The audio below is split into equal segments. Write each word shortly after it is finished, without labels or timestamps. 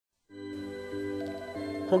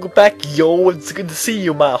Welcome back, yo. It's good to see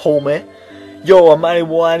you, my homie. Yo, I'm mighty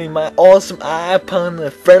whining my awesome eye upon a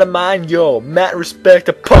friend of mine. Yo, mad respect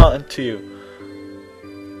upon to you.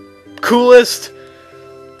 Coolest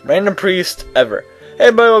random priest ever. Hey,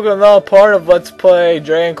 everybody, welcome to another part of Let's Play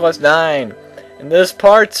Dragon Quest 9. In this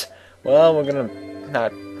part, well, we're gonna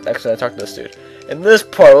not actually talk to this dude. In this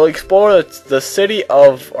part, we'll explore the city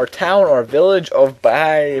of, or town, or village of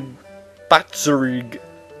Batsureg,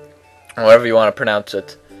 whatever you want to pronounce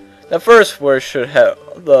it. Now, first,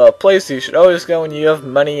 the place you should always go when you have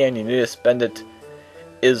money and you need to spend it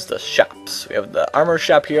is the shops. We have the armor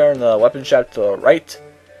shop here and the weapon shop to the right.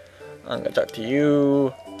 I'm gonna talk to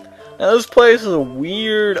you. Now, this place is a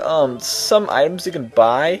weird. Some items you can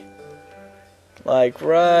buy, like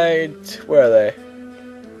right where are they?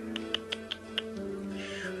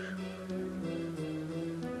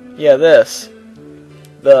 Yeah, this.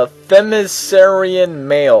 The Femisarian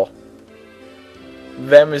male.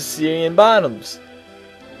 Femisarian bottoms.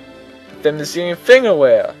 Femisarian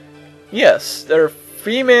fingerwear. Yes, they're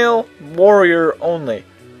female warrior only.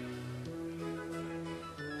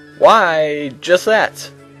 Why just that?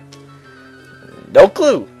 No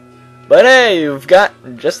clue. But hey, you've got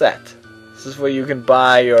just that. This is where you can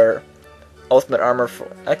buy your ultimate armor for.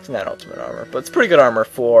 Actually, not ultimate armor, but it's pretty good armor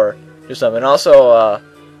for yourself. And also,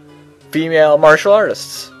 female martial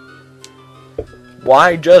artists.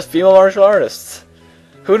 Why just female martial artists?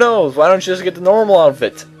 Who knows? Why don't you just get the normal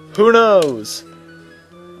outfit? Who knows?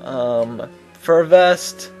 Fur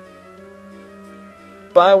vest.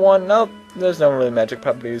 Buy one. Nope. There's no really magic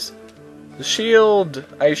properties. The shield.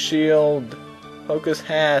 Ice shield. Hocus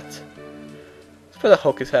hat. Let's put the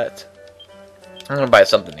Hocus hat. I'm gonna buy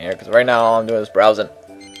something here because right now all I'm doing is browsing.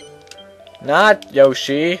 Not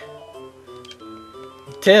Yoshi.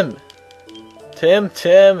 Tim.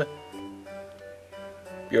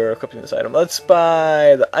 You're equipping this item. Let's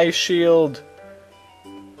buy the ice shield.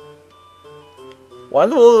 Why in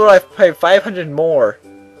the world would I pay 500 more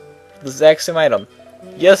for the exact same item?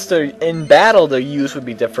 Yes, in battle their use would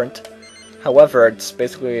be different. However, it's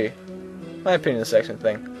basically, in my opinion, the same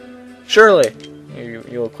thing. Surely,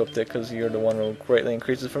 you'll equip it because you're the one who greatly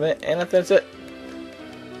increases from it. And I think that's it.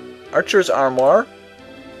 Archer's armor.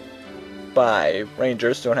 By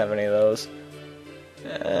Rangers, don't have any of those.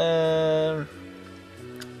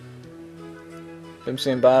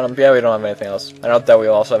 Bimsy bottom. Yeah, we don't have anything else. I don't doubt we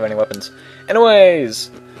also have any weapons.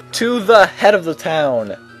 Anyways, to the head of the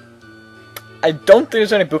town. I don't think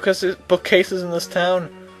there's any bookcases in this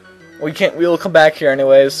town. We'll come back here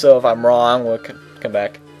anyways, so if I'm wrong, we'll come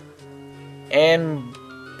back. And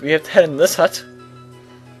we have to head in this hut.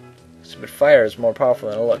 Stupid fire is more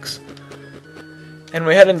powerful than it looks. And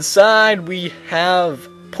we head inside, we have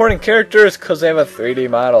porting characters because they have a 3D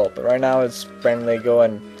model. But right now it's randomly go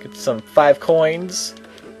and get some 5 coins.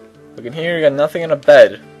 Look in here, you got nothing in a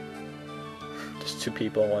bed. Just 2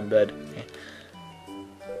 people in one bed.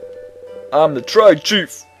 I'm the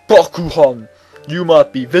Tri-Chief, Bakuhan. You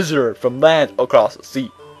might be visitor from land across the sea.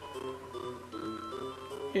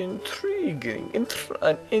 Intriguing,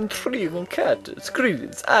 an intriguing characters.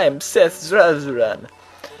 Greetings, I am Seth Razuran.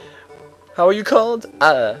 How are you called?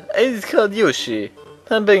 It's called Yoshi.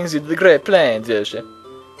 That brings you to the Great Plains, Yoshi.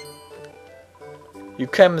 You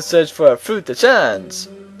come and search for a fruit that shines.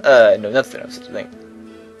 No, nothing of such a thing.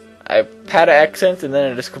 I had an accent and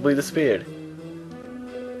then it just completely disappeared.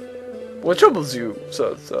 What troubles you?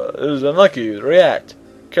 So it is unlucky you to react.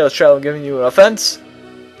 Careless travel giving you an offense?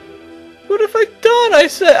 What have I done? I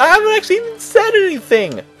haven't actually even said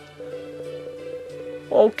anything.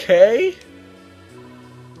 Okay.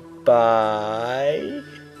 Bye.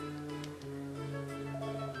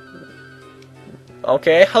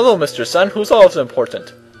 Okay, hello Mr. Sun, who's also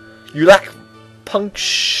important. You lack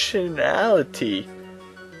punctuality.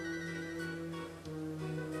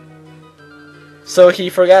 So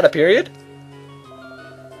he forgot a period?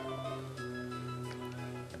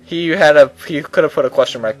 He could have put a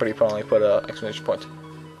question mark, but he only put an exclamation point.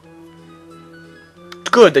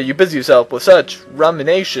 Good that you busy yourself with such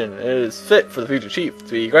rumination. It is fit for the future chief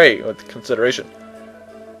to be great with consideration.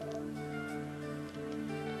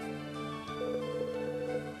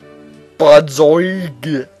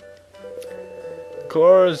 Batsureg.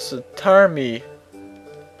 Course, Tarmi.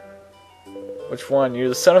 Which one? You're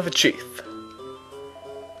the son of a chief.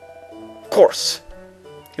 Of course.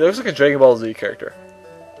 He looks like a Dragon Ball Z character.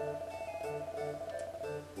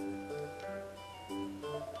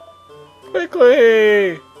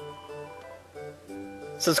 Quickly!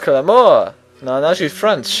 Says Calamore. No, now she's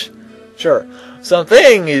French. Sure.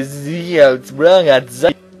 Something is wrong at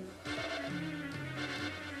the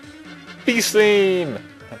Peace theme!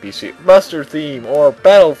 BC muster theme or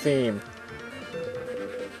battle theme.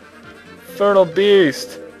 Infernal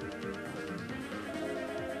beast.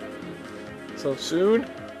 So soon?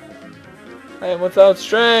 I am without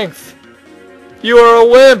strength. You are a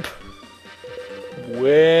wimp.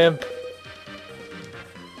 Wimp.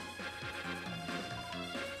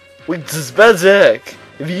 With Batsureg,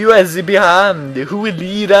 if you are the behind, who will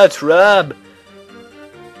lead our tribe?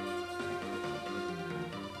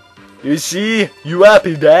 You see, you are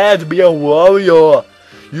prepared to be a warrior.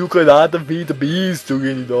 You cannot defeat the beast, you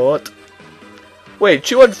cannot. Wait,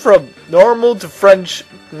 she went from normal to French,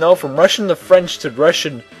 no, from Russian to French to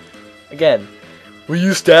Russian. Again. Will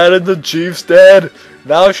you stand in the chief's stead?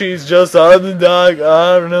 Now she's just underdog,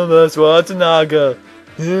 Arnold Schwarzenegger.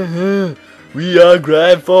 We are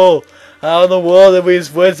grateful. How in the world did we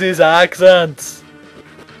switch these accents?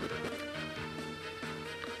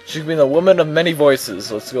 She's been a woman of many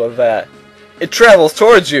voices. Let's go with that. It travels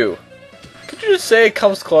towards you. Could you just say it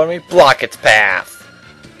comes toward me? Block its path.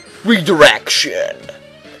 Redirection.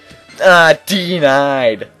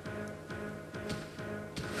 Denied.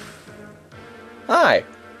 Hi.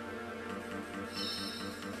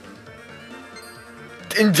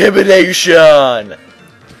 Intimidation.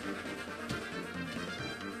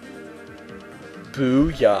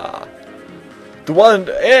 Booyah. The one,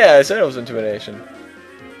 yeah, I said it was intimidation.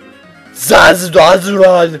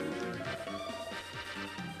 Zazrazraz.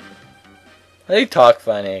 They talk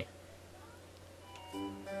funny.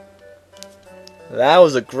 That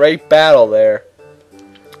was a great battle there.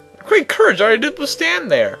 Great courage, all I did was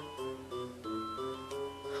stand there.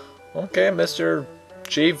 Okay, Mr.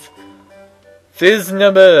 Chief. This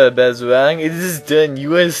number, Batsureg, it is done.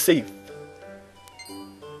 You are safe.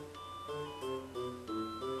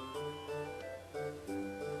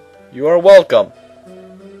 You are welcome.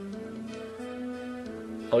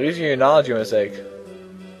 I'll use your acknowledge your mistake.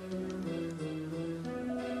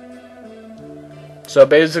 So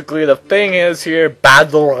basically the thing is here,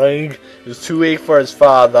 Batsureg is too weak for his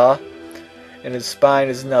father, and his spine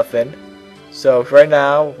is nothing. So right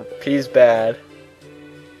now, he's bad.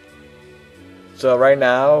 So right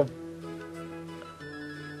now,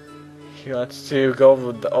 he wants to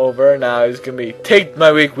go over. Now he's gonna be, take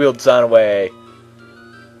my weak-willed son away.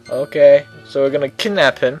 Okay, so we're gonna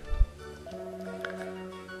kidnap him.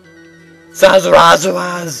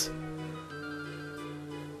 Zazrazaz!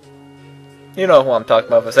 You know who I'm talking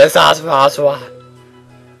about. If I say Zazrazaz.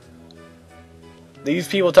 These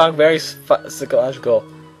people talk very psychological.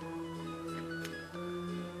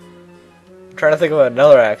 I'm trying to think of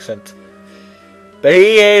another accent. But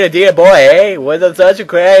he ain't a dear boy, eh? With such a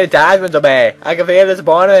great attachment to me. I can feel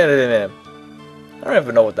disappointment in him. I don't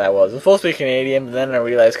even know what that was. It was supposed to be Canadian, but then I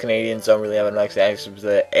realized Canadians don't really have a nice accent to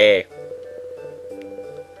the A.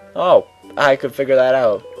 Oh, I could figure that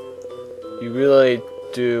out. You really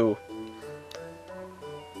do.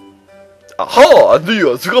 Aha!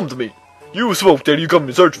 Adios, come to me. You spoke that you come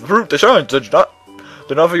in search of fruit that shines, did you not?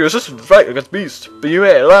 Then offer your assistance to fight against beasts. But you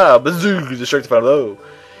may allow Batsureg to strike the final blow.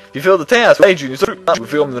 If you feel the task, rage you will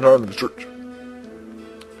feel him in the north of the church.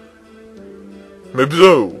 Maybe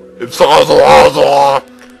so. It's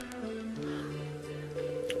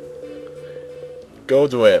go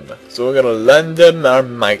to him. So we're gonna lend him our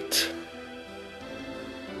might.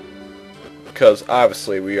 Because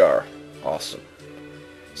obviously we are awesome.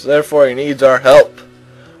 So therefore he needs our help.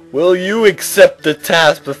 Will you accept the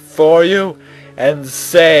task before you and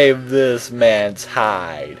save this man's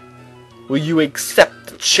hide? Will you accept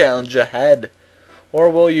the challenge ahead? Or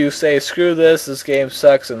will you say, screw this game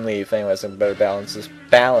sucks, and leave? Anyways, I better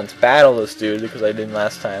battle this dude, because I didn't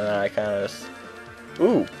last time, and I kind of just...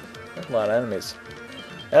 Ooh, there's a lot of enemies.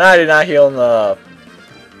 And I did not heal in the...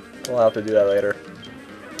 We'll have to do that later.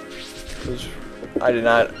 I did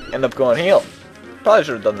not end up going heal. Probably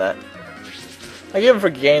should have done that. I even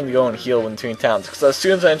forget to go and heal in between towns, because as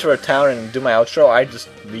soon as I enter a town and do my outro, I just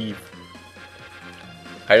leave.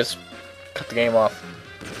 I just cut the game off.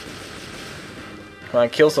 Come on,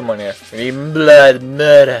 kill someone here. We need blood,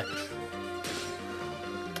 murder.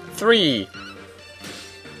 3.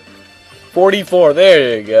 44,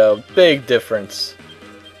 there you go. Big difference.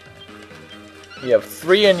 You have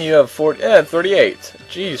 3 and you have 40, 38.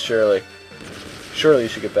 Jeez, Shirley. Surely you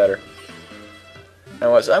should get better.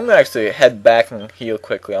 Anyways, I'm gonna actually head back and heal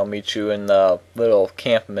quickly. I'll meet you in the little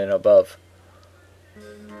campment above.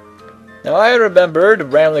 Now I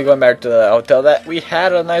remembered, randomly going back to the hotel, that we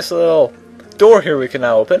had a nice little door here we can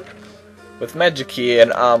now open. With magic key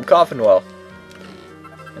and coffin well.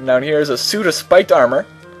 And down here is a suit of spiked armor.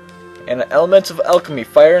 And elements of alchemy,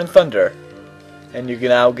 fire and thunder. And you can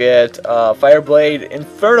now get Fire Blade,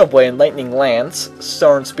 Inferno Blade, Lightning Lance,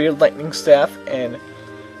 Stone Spear, Lightning Staff, and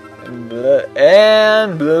blah,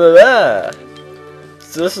 and blah, blah.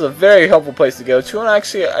 So this is a very helpful place to go to. And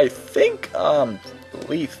actually, I think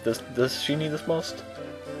Leaf, does she need this most?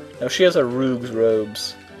 No, she has her Rogue's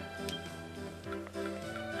robes.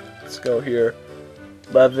 Let's go here.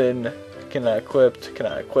 11. Cannot equipped.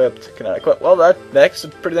 Cannot equipped. Cannot equipped. Well, that makes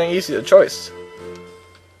it pretty dang easy to choice.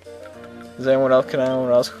 Does anyone else? Can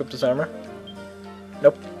anyone else equip this armor?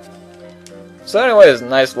 Nope. So, anyways,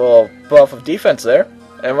 nice little buff of defense there.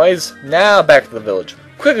 Anyways, now back to the village.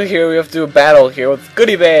 Quickly here, we have to do a battle here with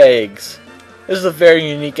goodie bags. This is a very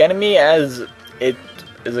unique enemy, as it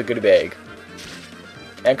is a goodie bag.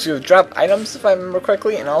 Actually, you drop items, if I remember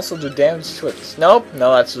correctly, and also do damage to it. Nope,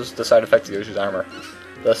 no, that's just the side effect of Yoshi's armor.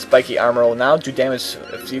 The spiky armor will now do damage.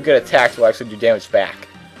 If you get attacked, it will actually do damage back.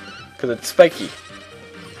 Because it's spiky.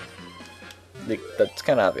 That's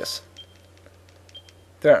kind of obvious.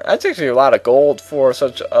 That's actually a lot of gold for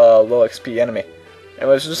such a low XP enemy.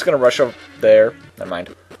 Anyways, just going to rush over there. Never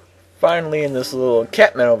mind. Finally, in this little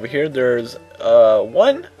encampment over here, there's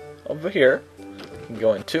one over here. You can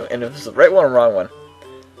go into, and if it's the right one or wrong one.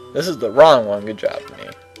 This is the wrong one. Good job, me.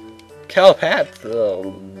 Calpat.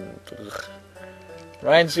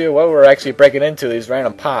 Reminds you what we're actually breaking into, these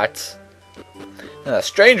random pots. And the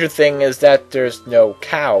stranger thing is that there's no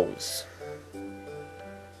cows.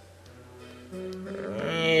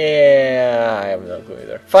 Yeah, I have no clue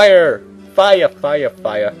either. Fire! Fire, fire,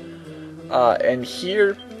 fire. And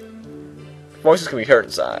here, voices can be heard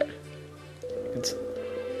inside.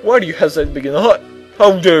 Why do you hesitate to begin the hunt?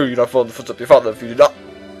 How dare you not follow the footsteps of your father if you do not?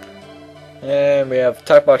 And we have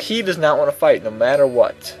talked about he does not want to fight no matter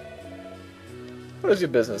what. What is your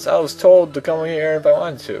business? I was told to come here if I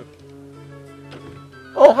wanted to.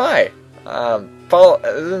 Oh, hi.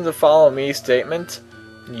 Isn't the follow me statement?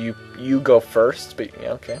 You go first, but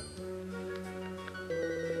yeah, okay.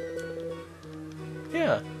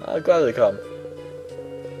 Yeah, I'll gladly come.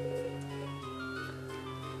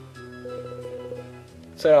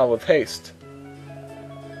 Set on with haste.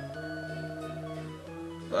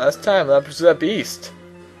 Last time, not pursue that beast.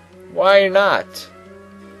 Why not?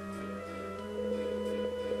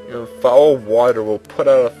 Your foul water will put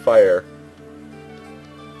out a fire.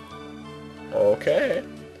 Okay.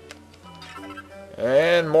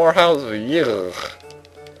 And more houses. Ugh.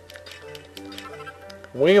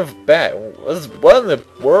 Wing of bat. What in the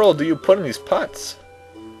world do you put in these pots?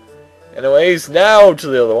 Anyways, now to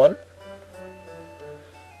the other one.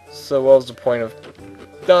 So what was the point of...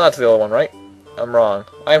 No, not to the other one, right? I'm wrong.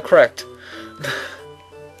 I am correct.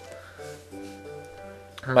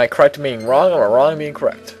 Am I correct in being wrong, or am I wrong in being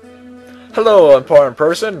correct? Hello, important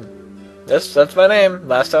person. Yes, that's my name.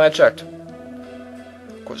 Last time I checked.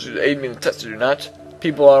 Of course, you aid me in the test, do you not?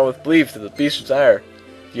 People are with belief that the beast is there.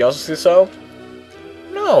 Do you also see so?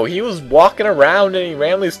 No, he was walking around and he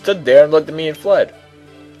randomly stood there and looked at me and fled.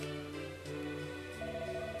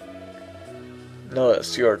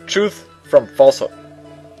 Notice your truth from falsehood.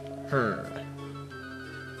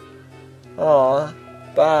 Aw,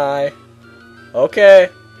 bye. Okay,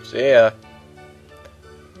 see ya.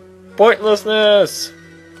 Pointlessness!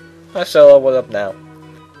 I shall level up now.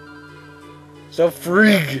 So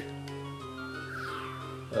frig!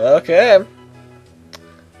 Okay.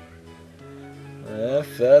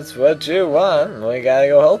 If that's what you want, we gotta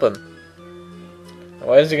go help him.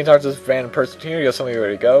 Otherwise, you can talk to this random person here. You got somewhere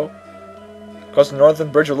ready to go. Across the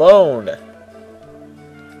northern bridge alone.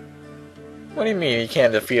 What do you mean you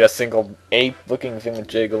can't defeat a single ape-looking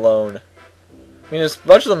thingamajig alone? I mean, there's a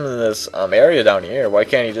bunch of them in this area down here. Why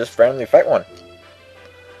can't you just randomly fight one?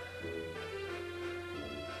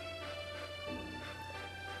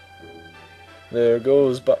 There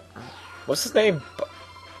goes what's his name?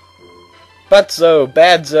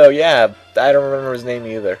 Badzo, yeah. I don't remember his name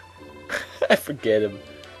either. I forget him.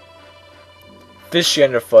 Fishy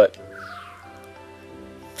underfoot.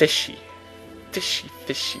 Fishy. Fishy,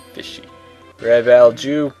 fishy, fishy. Red Val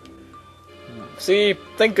Jew. See,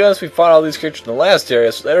 thank goodness we fought all these creatures in the last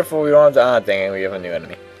area, so therefore we don't have to... Ah, dang it, we have a new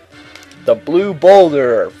enemy. The Blue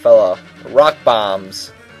Boulder, fella. Rock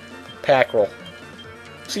Bombs. Packrel.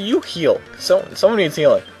 See, you heal. Someone needs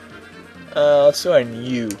healing. Let's do it on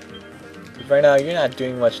you. Right now, you're not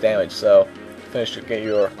doing much damage, so... Finish to get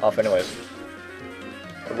you off anyways.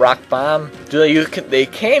 A Rock Bomb. They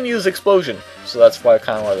can use Explosion, so that's why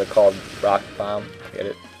kind of why they're called Rock Bomb. Get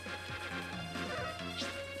it?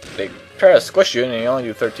 They try to squish you and you only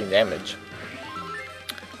do 13 damage.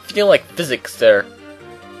 Feel like physics there.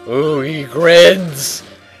 Ooh, he grins!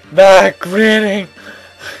 Not grinning!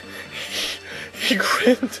 He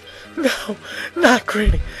grinned No, not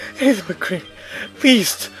Granny. Anything but Granny.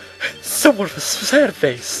 Please, someone with a sad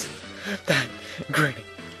face. That Granny.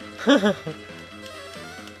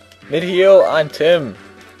 Mid-heal on Tim.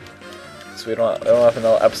 So we don't have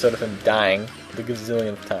another episode of him dying the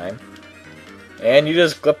gazillionth time. And you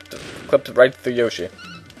just clipped right through Yoshi.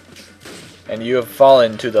 And you have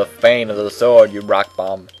fallen to the fane of the sword, you rock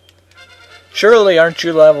bomb. Surely, aren't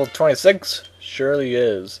you level 26? Surely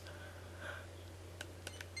is.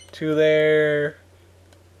 Two there.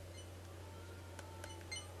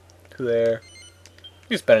 Two there.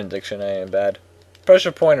 Use benediction, I ain't bad.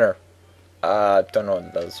 Pressure pointer. Don't know what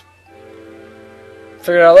it does.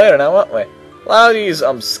 Figure it out later now, won't we? A lot of these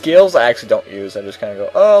skills I actually don't use. I just kind of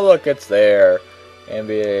go, oh look, it's there.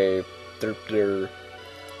 NBA.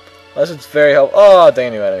 Unless it's very helpful. Oh,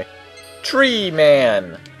 dang, new enemy. Tree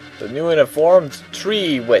Man. The new uniformed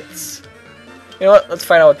tree wits. You know what? Let's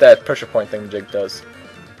find out what that pressure point thing jig does.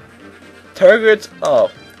 Targets.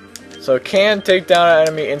 Oh, so it can take down an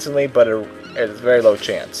enemy instantly, but it's very low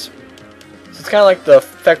chance. So it's kind of like the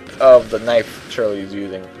effect of the knife Shirley's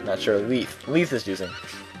using. Not Shirley, Leaf is using.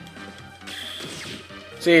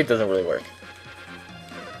 See, it doesn't really work.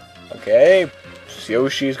 Okay,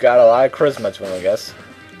 Yoshi's got a lot of charisma to him, I guess.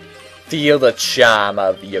 Feel the charm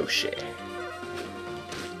of Yoshi.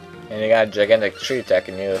 And you got a gigantic tree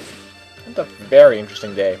attacking you. It's a very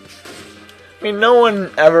interesting day. I mean, no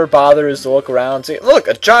one ever bothers to look around and say, look,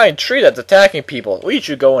 a giant tree that's attacking people. We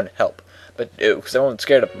should go and help. But no, because everyone's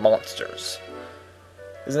scared of monsters.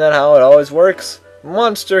 Isn't that how it always works?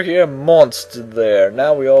 Monster here, monster there.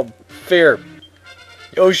 Now we all fear.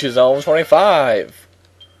 Yoshi's level 25.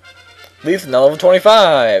 Leaf's now level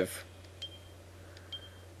 25.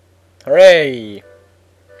 Hooray!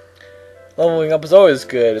 Leveling up is always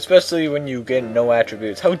good, especially when you get no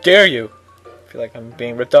attributes. How dare you! I feel like I'm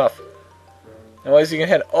being ripped off. Anyways, you can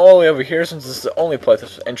head all the way over here since this is the only place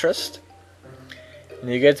of interest.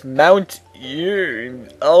 And you get Mount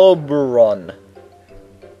Elberon.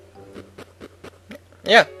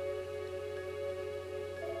 Yeah.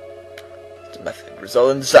 The method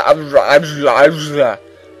results in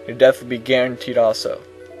your death will be guaranteed also.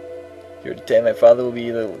 Your day, my father will be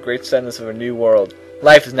the great sadness of a new world.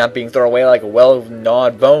 Life is not being thrown away like a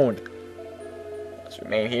well-gnawed bone. Let's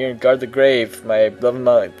remain here and guard the grave, my beloved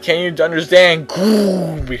mother. Can you understand?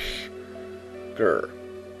 Grr.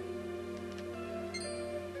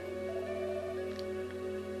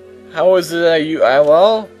 How is it that you...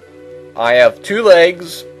 well, I have 2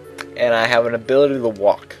 legs, and I have an ability to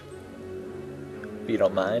walk. If you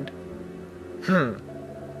don't mind.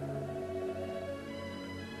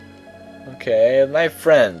 Okay, my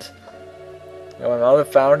friend. My mother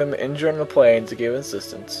found him injured on the plains to give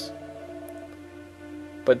assistance.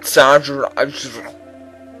 But Sandra...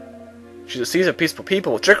 She's a peaceful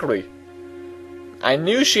people with trickery. I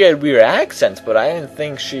knew she had weird accents, but I didn't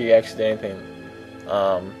think she actually did anything,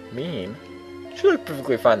 mean. She looked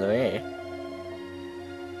perfectly fine to me.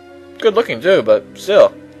 Good looking too, but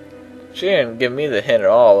still. She didn't give me the hint at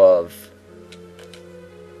all of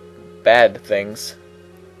bad things.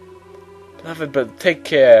 Beloved, but take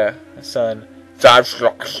care, son. Plot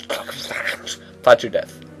your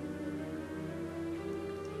death.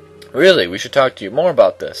 Really, we should talk to you more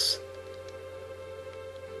about this.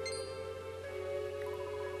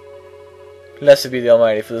 Blessed be the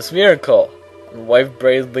Almighty for this miracle. Wife,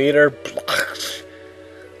 brave leader.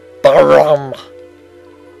 Baram.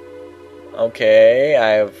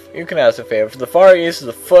 Okay, you can ask a favor. For the far east of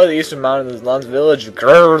the foot of the eastern mountain is Lun's village. I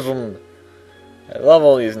love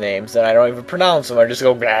all these names, and I don't even pronounce them. I just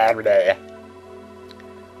go blah blah.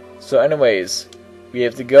 So, anyways, we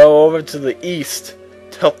have to go over to the east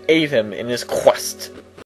to help aid him in his quest.